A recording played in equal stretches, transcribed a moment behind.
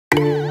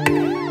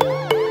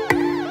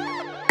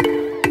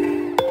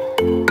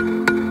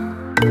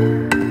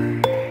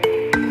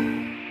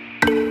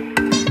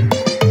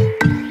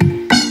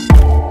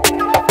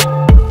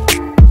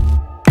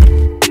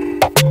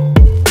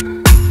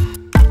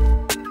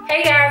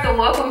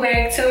welcome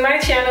back to my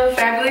channel.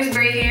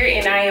 FabulousBre here,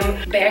 and I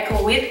am back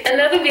with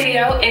another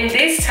video, and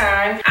this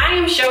time I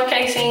am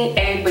showcasing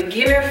a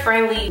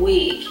beginner-friendly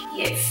wig.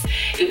 Yes,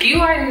 if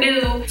you are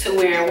new to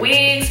wearing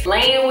wigs,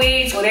 laying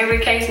wigs, whatever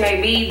the case may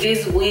be,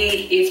 this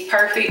wig is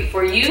perfect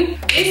for you.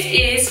 This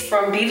is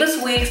from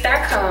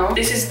DivasWigs.com.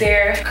 This is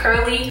their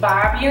curly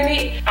bob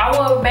unit. I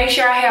will make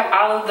sure I have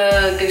all of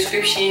the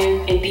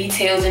description and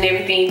details and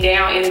everything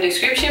down in the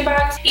description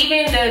box,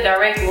 even the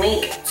direct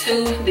link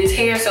to this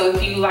hair. So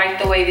if you like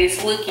the way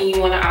this look and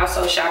you want to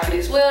also shop it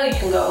as well, you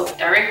can go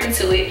directly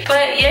to it.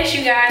 But yes,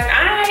 you guys,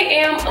 I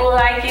am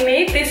liking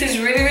it. This is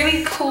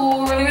really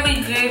cool,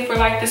 really good for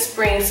like the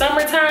spring,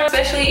 summertime,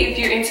 especially if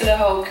you're into the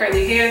whole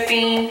curly hair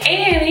thing.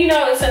 And you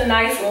know, it's a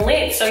nice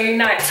length, so you're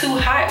not too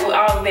hot with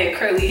all of that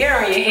curly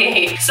hair on your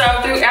head. So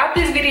throughout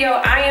this video,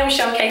 I am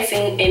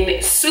showcasing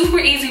a super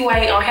easy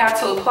way on how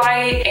to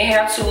apply it and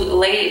how to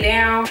lay it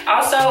down.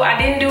 Also,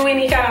 I didn't do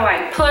any kind of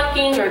like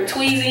plucking or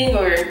tweezing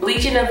or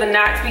bleaching of the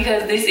knots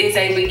because this is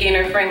a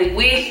beginner friendly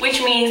wig,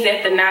 which means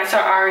that the knots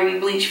are already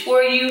bleached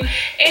for you and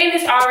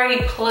it's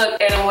already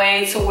plucked in a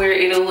way to where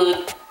it'll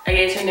look, I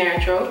guess,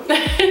 natural.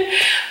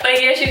 But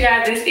yes, you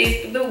guys, this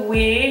is the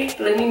wig.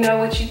 Let me know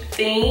what you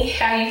think,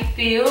 how you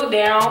feel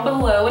down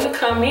below in the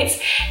comments.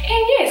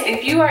 And yes,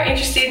 if you are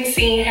interested in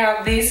seeing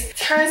how this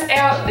turns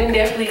out, then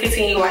definitely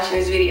continue watching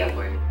this video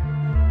for me.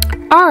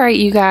 Alright,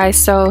 you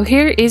guys, so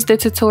here is the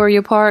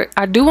tutorial part.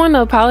 I do want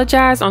to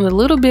apologize on the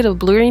little bit of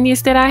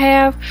blurriness that I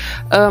have.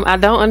 I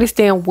don't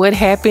understand what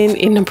happened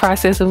in the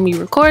process of me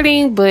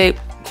recording, but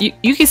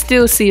you can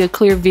still see a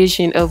clear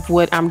vision of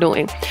what I'm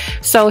doing.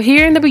 So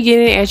here in the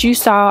beginning, as you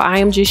saw, I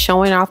am just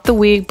showing off the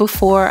wig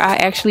before I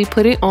actually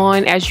put it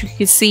on. As you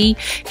can see,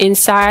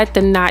 inside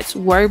the knots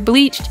were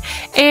bleached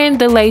and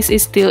the lace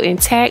is still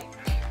intact.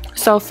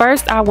 So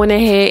first I went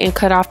ahead and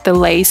cut off the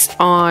lace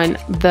on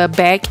the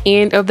back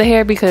end of the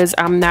hair because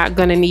I'm not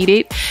gonna need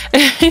it.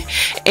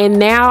 And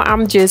now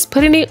I'm just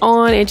putting it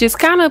on and just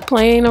kind of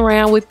playing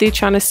around with it,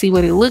 trying to see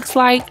what it looks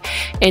like.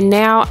 And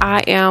now I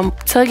am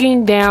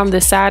tugging down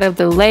the side of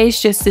the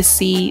lace just to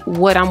see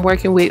what I'm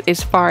working with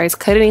as far as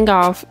cutting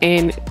off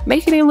and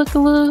making it look a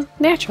little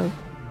natural.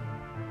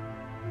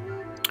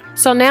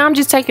 So now I'm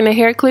just taking a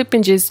hair clip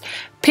and just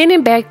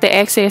pinning back the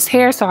excess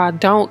hair so I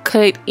don't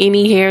cut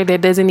any hair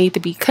that doesn't need to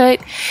be cut.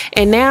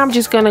 And now I'm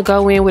just gonna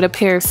go in with a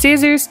pair of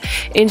scissors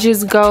and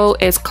just go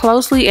as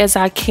closely as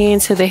I can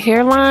to the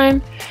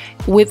hairline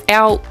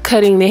without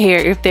cutting the hair,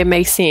 if that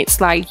makes sense.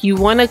 Like, you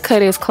want to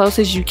cut as close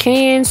as you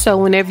can, so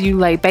whenever you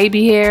lay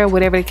baby hair,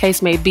 whatever the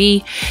case may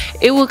be,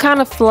 it will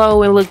kind of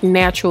flow and look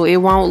natural. It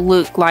won't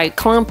look like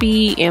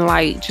clumpy and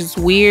like just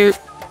weird.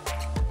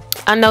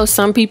 I know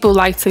some people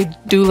like to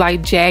do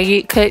like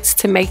jagged cuts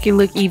to make it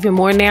look even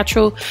more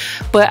natural,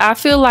 but I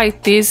feel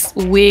like this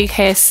wig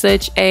has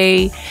such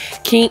a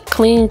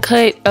clean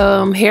cut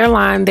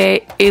hairline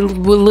that it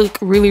will look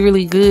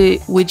really good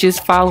with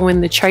just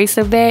following the trace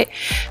of that.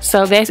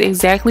 So that's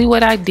exactly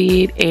what I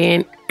did,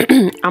 and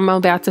I'm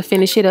about to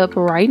finish it up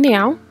right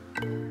now.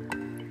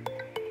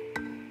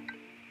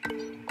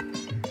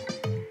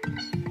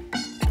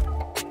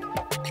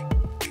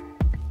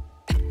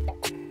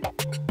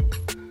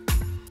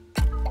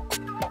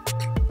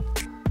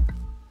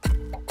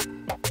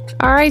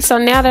 Alright, so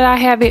now that I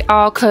have it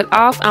all cut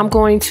off, I'm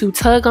going to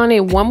tug on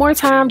it one more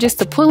time just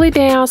to pull it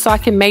down so I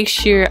can make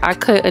sure I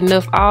cut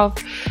enough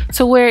off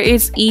to where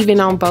it's even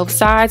on both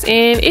sides,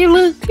 and it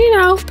looked, you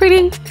know,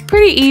 pretty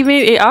even.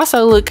 It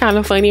also looked kind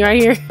of funny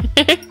right here.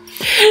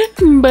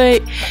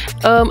 But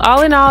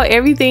all in all,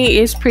 everything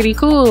is pretty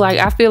cool. Like,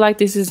 I feel like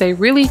this is a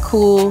really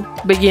cool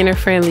beginner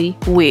friendly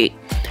wig.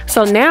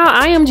 So now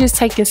I am just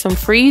taking some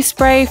freeze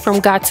spray from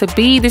Got to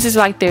Be. This is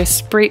like their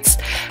spritz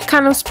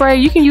kind of spray.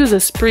 You can use a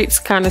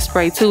spritz kind of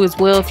spray too as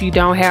well if you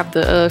don't have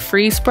the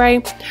freeze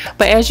spray.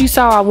 But as you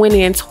saw, I went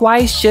in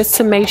twice just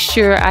to make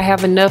sure I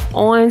have enough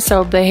on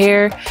so the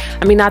hair,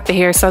 I mean not the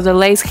hair, so the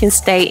lace can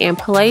stay in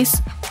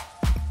place.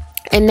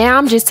 And now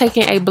I'm just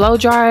taking a blow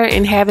dryer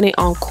and having it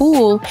on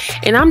cool,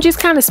 and I'm just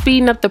kind of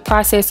speeding up the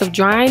process of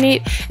drying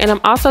it. And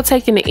I'm also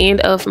taking the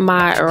end of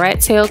my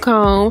rat tail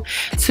comb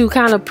to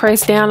kind of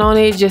press down on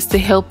it just to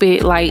help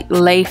it like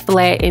lay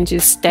flat and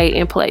just stay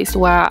in place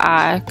while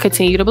I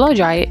continue to blow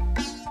dry it.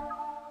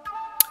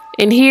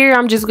 And here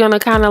I'm just gonna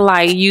kind of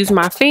like use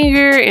my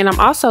finger, and I'm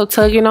also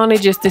tugging on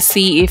it just to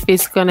see if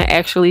it's gonna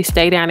actually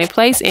stay down in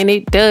place, and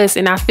it does.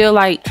 And I feel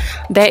like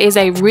that is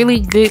a really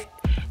good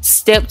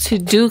step to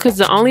do, because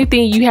the only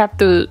thing you have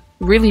to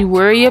really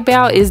worry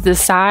about is the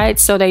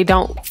sides so they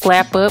don't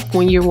flap up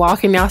when you're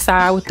walking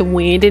outside with the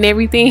wind and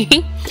everything.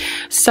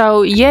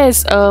 So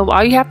yes,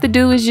 all you have to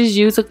do is just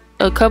use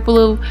a couple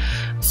of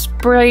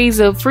sprays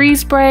of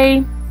freeze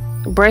spray,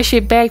 brush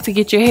it back to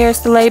get your hairs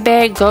to lay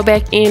back, go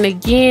back in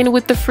again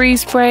with the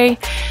freeze spray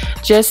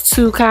just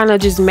to kind of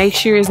just make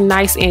sure it's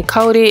nice and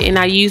coated. And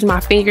I use my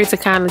finger to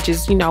kind of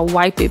just, you know,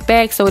 wipe it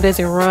back so it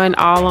doesn't run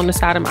all on the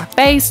side of my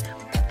face.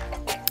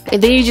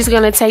 And then you're just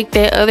going to take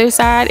that other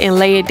side and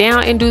lay it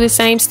down and do the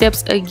same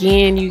steps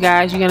again, you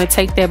guys. You're going to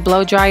take that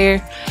blow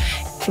dryer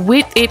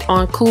with it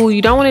on cool.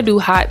 You don't want to do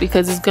hot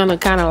because it's gonna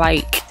kind of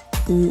like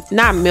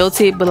not melt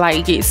it, but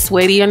like get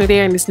sweaty under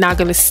there and it's not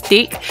gonna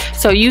stick.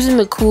 So using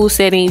the cool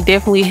setting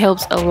definitely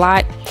helps a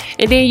lot.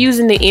 And then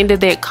using the end of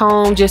that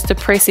comb just to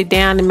press it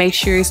down and make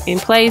sure it's in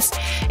place.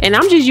 And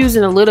I'm just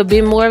using a little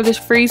bit more of this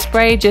freeze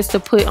spray just to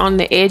put on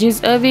the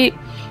edges of it,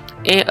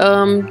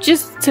 and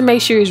just to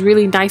make sure it's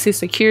really nice and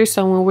secure,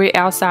 so when we're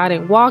outside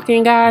and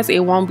walking, guys,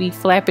 it won't be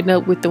flapping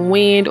up with the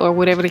wind or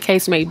whatever the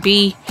case may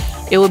be.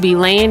 It will be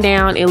laying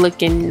down and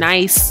looking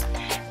nice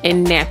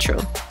and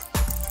natural.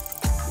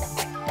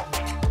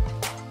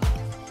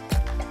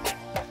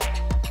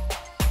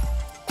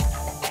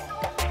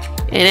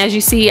 And as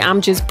you see, I'm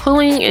just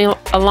pulling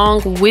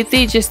along with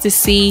it just to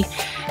see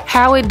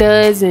how it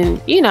does, and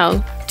you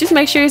know, just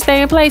make sure it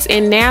stays in place.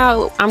 And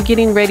now I'm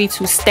getting ready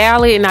to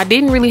style it, and I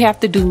didn't really have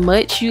to do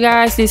much, you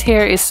guys. This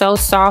hair is so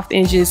soft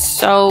and just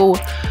so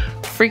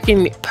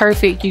freaking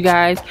perfect, you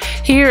guys.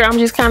 Here I'm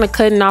just kind of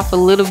cutting off a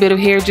little bit of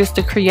hair just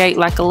to create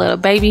like a little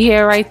baby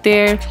hair right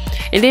there,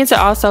 and then to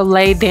also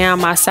lay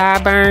down my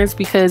sideburns,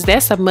 because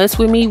that's a must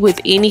with me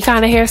with any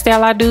kind of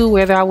hairstyle I do,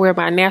 whether I wear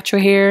my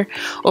natural hair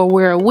or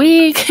wear a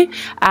wig.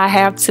 I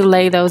have to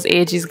lay those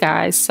edges,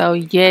 guys. So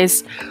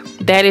yes,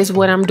 that is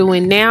what I'm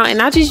doing now.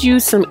 And I just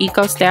used some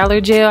Eco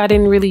Styler gel. I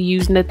didn't really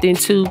use nothing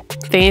too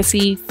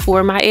fancy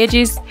for my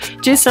edges,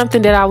 just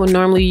something that I would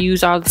normally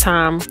use all the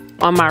time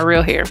on my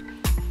real hair.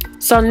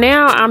 So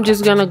now I'm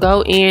just gonna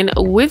go in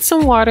with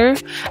some water.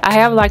 I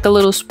have like a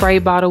little spray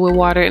bottle with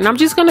water, and I'm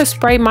just gonna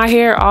spray my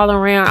hair all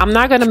around. I'm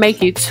not gonna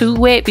make it too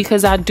wet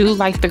because I do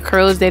like the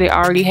curls that it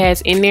already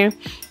has in there,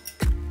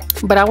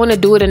 but I want to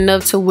do it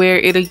enough to where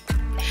it'll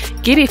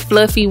get it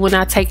fluffy when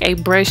I take a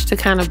brush to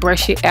kind of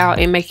brush it out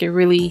and make it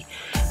really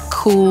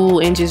cool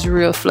and just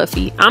real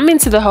fluffy. I'm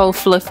into the whole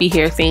fluffy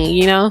hair thing,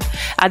 you know.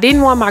 I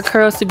didn't want my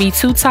curls to be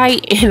too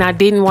tight, and I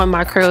didn't want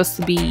my curls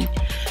to be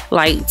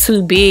like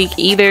too big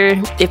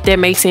either, if that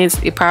makes sense.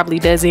 It probably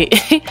doesn't.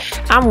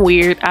 I'm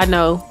weird, I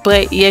know,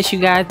 but yes, you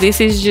guys, this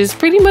is just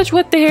pretty much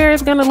what the hair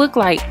is gonna look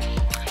like.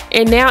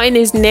 And now in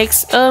this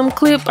next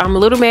clip, I'm a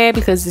little mad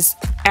because it's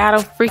out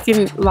of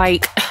freaking,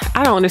 like,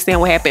 I don't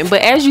understand what happened.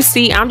 But as you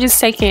see, I'm just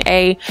taking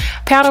a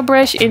powder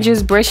brush and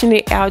just brushing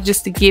it out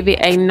just to give it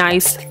a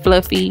nice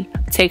fluffy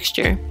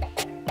texture.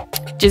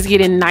 Just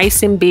getting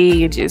nice and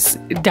big and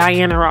just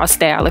Diana Ross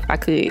style if I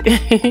could.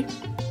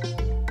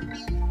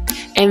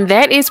 And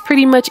that is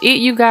pretty much it,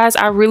 you guys.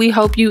 I really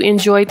hope you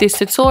enjoyed this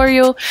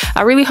tutorial.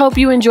 I really hope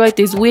you enjoyed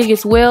this wig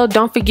as well.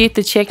 Don't forget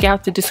to check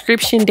out the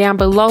description down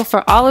below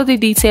for all of the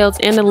details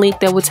and the link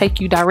that will take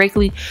you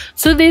directly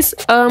to this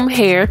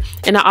hair.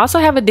 And I also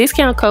have a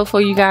discount code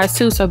for you guys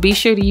too, so be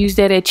sure to use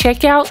that at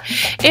checkout.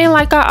 And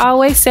like I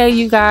always say,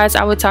 you guys,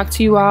 I will talk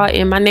to you all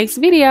in my next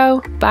video.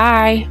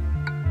 Bye.